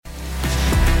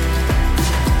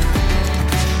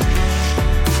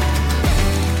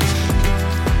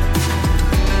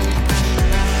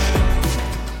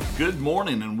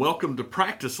morning and welcome to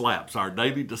Practice Laps, our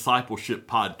daily discipleship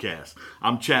podcast.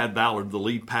 I'm Chad Ballard, the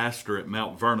lead pastor at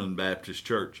Mount Vernon Baptist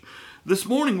Church. This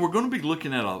morning we're going to be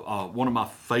looking at one of my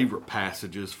favorite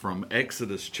passages from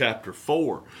Exodus chapter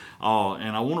 4.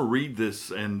 And I want to read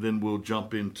this and then we'll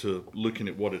jump into looking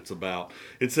at what it's about.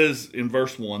 It says in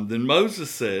verse 1, "Then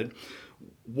Moses said,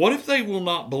 'What if they will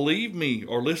not believe me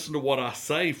or listen to what I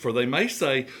say? For they may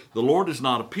say, the Lord has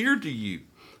not appeared to you.'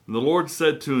 And the Lord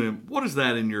said to him, 'What is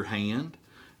that in your hand?'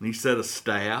 And he said, 'A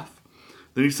staff.'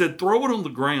 Then he said, 'Throw it on the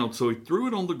ground.' So he threw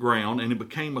it on the ground, and it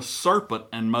became a serpent,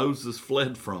 and Moses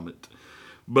fled from it.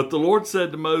 But the Lord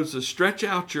said to Moses, 'Stretch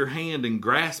out your hand and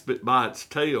grasp it by its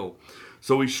tail.'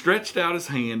 So he stretched out his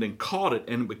hand and caught it,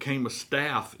 and it became a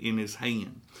staff in his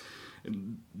hand.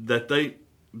 That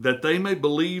they may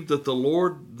believe that the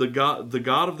Lord, the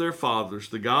God of their fathers,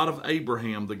 the God of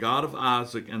Abraham, the God of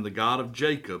Isaac, and the God of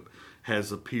Jacob,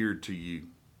 has appeared to you."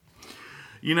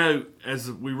 You know,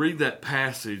 as we read that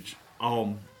passage,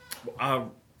 I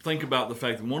think about the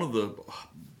fact that one of the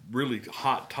really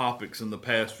hot topics in the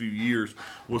past few years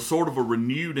was sort of a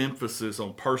renewed emphasis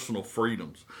on personal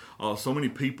freedoms. So many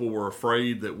people were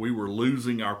afraid that we were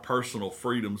losing our personal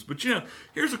freedoms. But you know,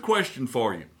 here's a question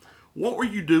for you. What were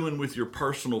you doing with your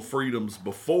personal freedoms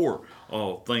before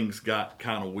things got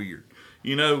kind of weird?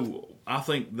 You know, I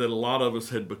think that a lot of us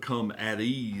had become at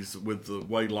ease with the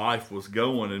way life was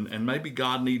going, and maybe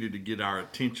God needed to get our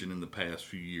attention in the past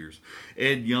few years.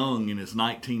 Ed Young, in his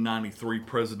 1993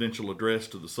 presidential address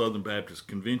to the Southern Baptist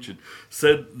Convention,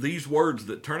 said these words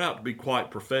that turned out to be quite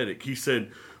prophetic. He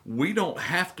said, "We don't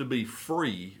have to be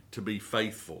free to be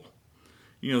faithful."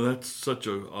 You know, that's such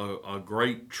a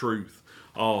great truth.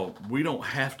 We don't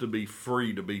have to be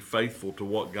free to be faithful to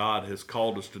what God has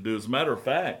called us to do. As a matter of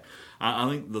fact, I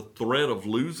think the threat of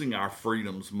losing our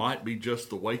freedoms might be just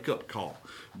the wake-up call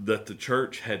that the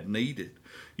church had needed.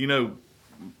 You know,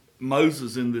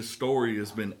 Moses in this story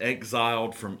has been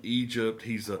exiled from Egypt.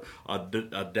 He's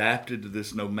adapted to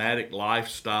this nomadic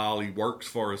lifestyle. He works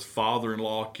for his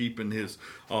father-in-law, keeping his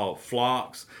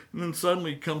flocks. And then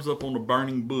suddenly he comes up on a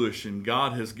burning bush, and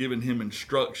God has given him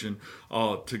instruction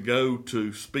to go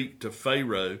to speak to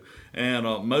Pharaoh. And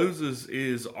Moses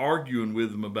is arguing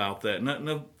with him about that.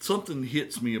 Now, something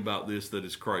hits me about this that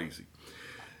is crazy.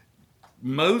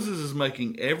 Moses is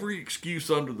making every excuse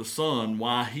under the sun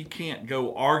why he can't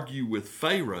go argue with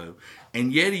Pharaoh,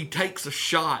 and yet he takes a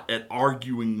shot at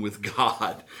arguing with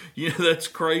God. You know, that's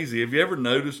crazy. Have you ever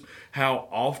noticed how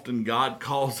often God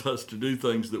calls us to do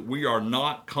things that we are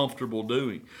not comfortable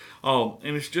doing?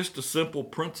 And it's just a simple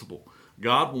principle.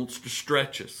 God wants to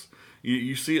stretch us.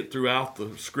 You see it throughout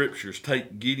the scriptures.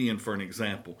 Take Gideon for an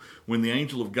example. When the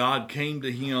angel of God came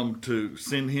to him to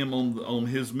send him on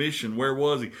his mission, where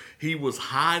was he? He was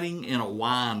hiding in a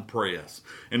wine press.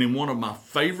 And in one of my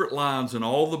favorite lines in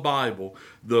all the Bible,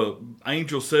 the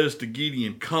angel says to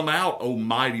Gideon, "Come out, O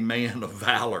mighty man of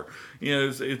valor." You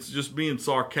know, it's just being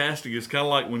sarcastic. It's kind of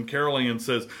like when Carol Ann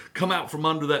says, "Come out from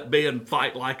under that bed and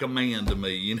fight like a man" to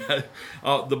me. You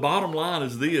know, the bottom line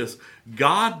is this: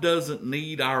 God doesn't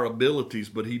need our abilities,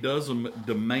 but He doesn't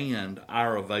demand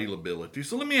our availability.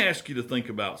 So let me ask you to think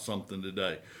about something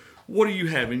today. What do you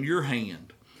have in your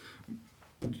hand?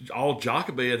 All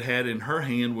Jochebed had in her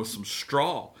hand was some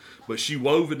straw, but she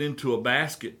wove it into a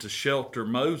basket to shelter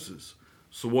Moses.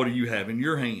 So what do you have in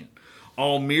your hand?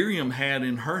 All Miriam had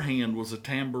in her hand was a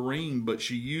tambourine, but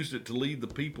she used it to lead the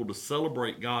people to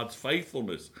celebrate God's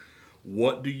faithfulness.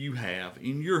 What do you have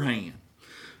in your hand?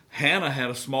 Hannah had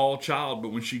a small child,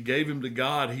 but when she gave him to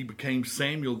God, he became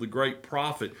Samuel, the great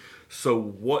prophet. So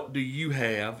what do you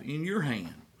have in your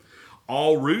hand?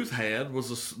 All Ruth had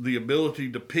was the ability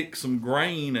to pick some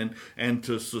grain and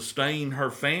to sustain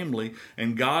her family,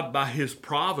 and God, by His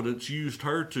providence, used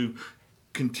her to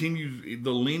continue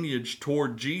the lineage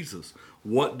toward Jesus.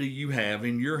 What do you have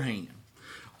in your hand?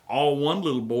 All one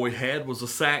little boy had was a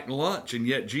sack lunch, and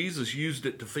yet Jesus used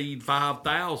it to feed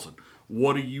 5,000.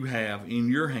 What do you have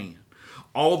in your hand?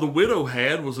 All the widow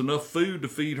had was enough food to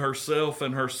feed herself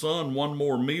and her son one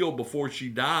more meal before she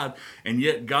died, and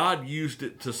yet God used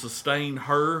it to sustain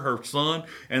her, her son,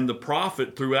 and the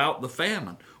prophet throughout the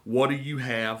famine. What do you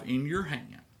have in your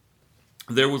hand?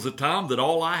 There was a time that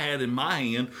all I had in my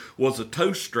hand was a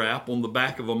tow strap on the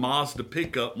back of a Mazda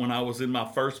pickup when I was in my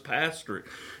first pastorate.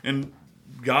 And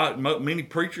God, many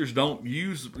preachers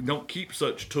don't keep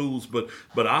such tools, but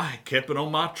I kept it on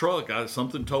my truck.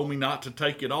 Something told me not to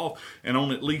take it off, and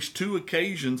on at least 2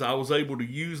 occasions, I was able to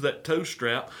use that tow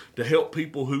strap to help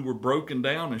people who were broken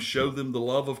down and show them the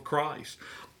love of Christ.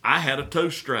 I had a tow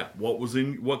strap. What's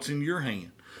in your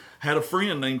hand? Had a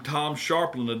friend named Tom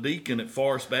Sharplin, a deacon at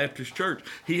Forest Baptist Church.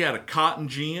 He had a cotton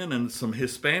gin and some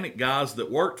Hispanic guys that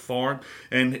worked for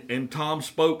him, and Tom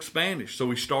spoke Spanish.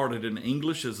 So he started an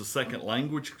English as a second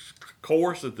language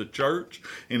course at the church.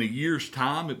 In a year's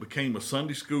time, it became a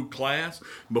Sunday school class.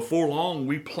 Before long,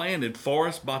 we planted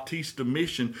Forest Bautista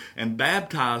Mission and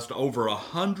baptized over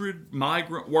 100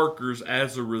 migrant workers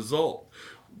as a result.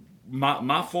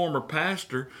 My former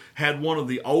pastor had one of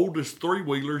the oldest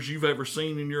three-wheelers you've ever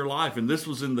seen in your life, and this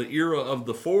was in the era of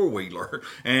the four-wheeler,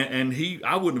 and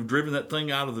I wouldn't have driven that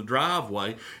thing out of the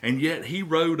driveway, and yet he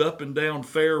rode up and down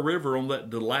Fair River on that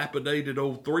dilapidated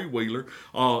old three-wheeler,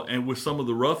 and with some of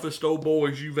the roughest old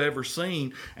boys you've ever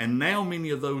seen, and now many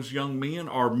of those young men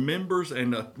are members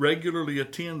and regularly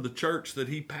attend the church that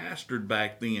he pastored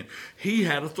back then. He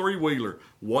had a three-wheeler.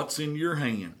 What's in your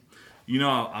hand? You know,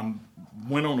 I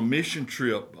went on a mission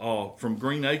trip from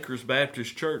Green Acres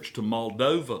Baptist Church to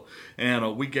Moldova,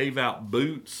 and we gave out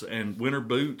boots and winter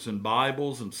boots and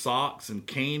Bibles and socks and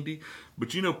candy.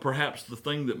 But you know, perhaps the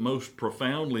thing that most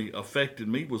profoundly affected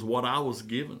me was what I was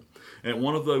given. At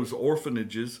one of those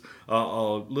orphanages,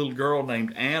 a little girl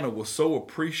named Anna was so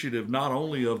appreciative not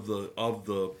only of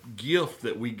the gift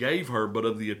that we gave her, but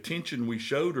of the attention we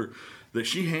showed her, that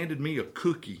she handed me a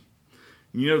cookie.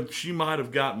 You know, she might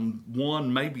have gotten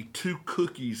one, maybe two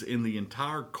cookies in the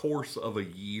entire course of a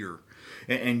year.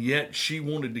 And yet she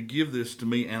wanted to give this to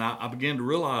me. And I began to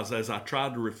realize as I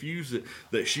tried to refuse it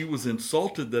that she was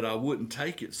insulted that I wouldn't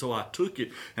take it. So I took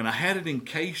it and I had it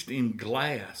encased in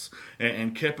glass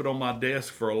and kept it on my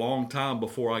desk for a long time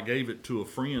before I gave it to a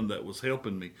friend that was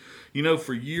helping me. You know,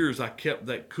 for years I kept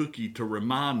that cookie to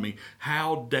remind me,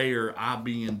 how dare I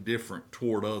be indifferent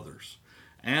toward others?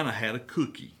 Anna had a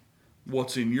cookie.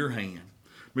 What's in your hand?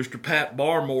 Mr. Pat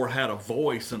Barmore had a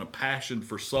voice and a passion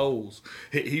for souls.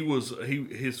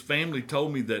 His family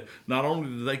told me that not only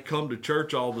did they come to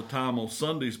church all the time on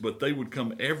Sundays, but they would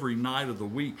come every night of the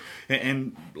week.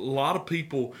 And a lot of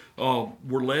people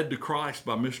were led to Christ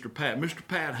by Mr. Pat. Mr.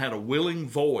 Pat had a willing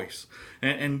voice.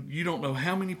 And you don't know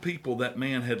how many people that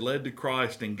man had led to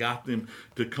Christ and got them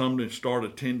to come and start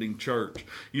attending church.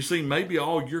 You see, maybe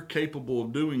all you're capable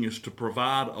of doing is to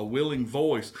provide a willing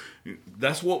voice.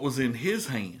 That's what was in his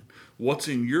hand. What's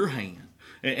in your hand?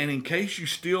 And in case you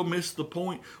still miss the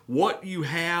point, what you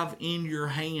have in your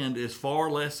hand is far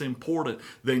less important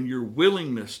than your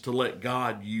willingness to let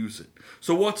God use it.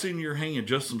 So what's in your hand?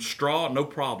 Just some straw? No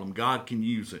problem. God can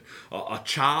use it. A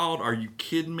child? Are you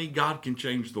kidding me? God can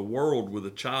change the world with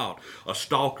a child. A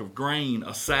stalk of grain,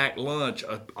 a sack lunch,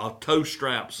 a toe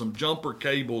strap, some jumper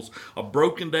cables, a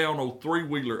broken down old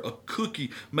three-wheeler, a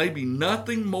cookie, maybe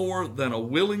nothing more than a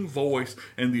willing voice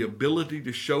and the ability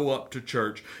to show up to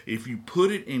church. If you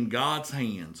put it in God's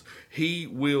hands, He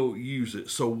will use it.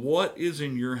 So what is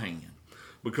in your hand?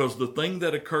 Because the thing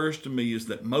that occurs to me is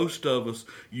that most of us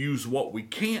use what we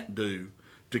can't do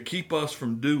to keep us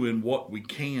from doing what we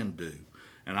can do.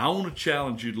 And I want to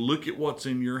challenge you to look at what's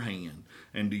in your hand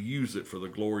and to use it for the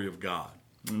glory of God.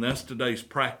 And that's today's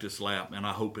practice lap, and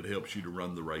I hope it helps you to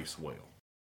run the race well.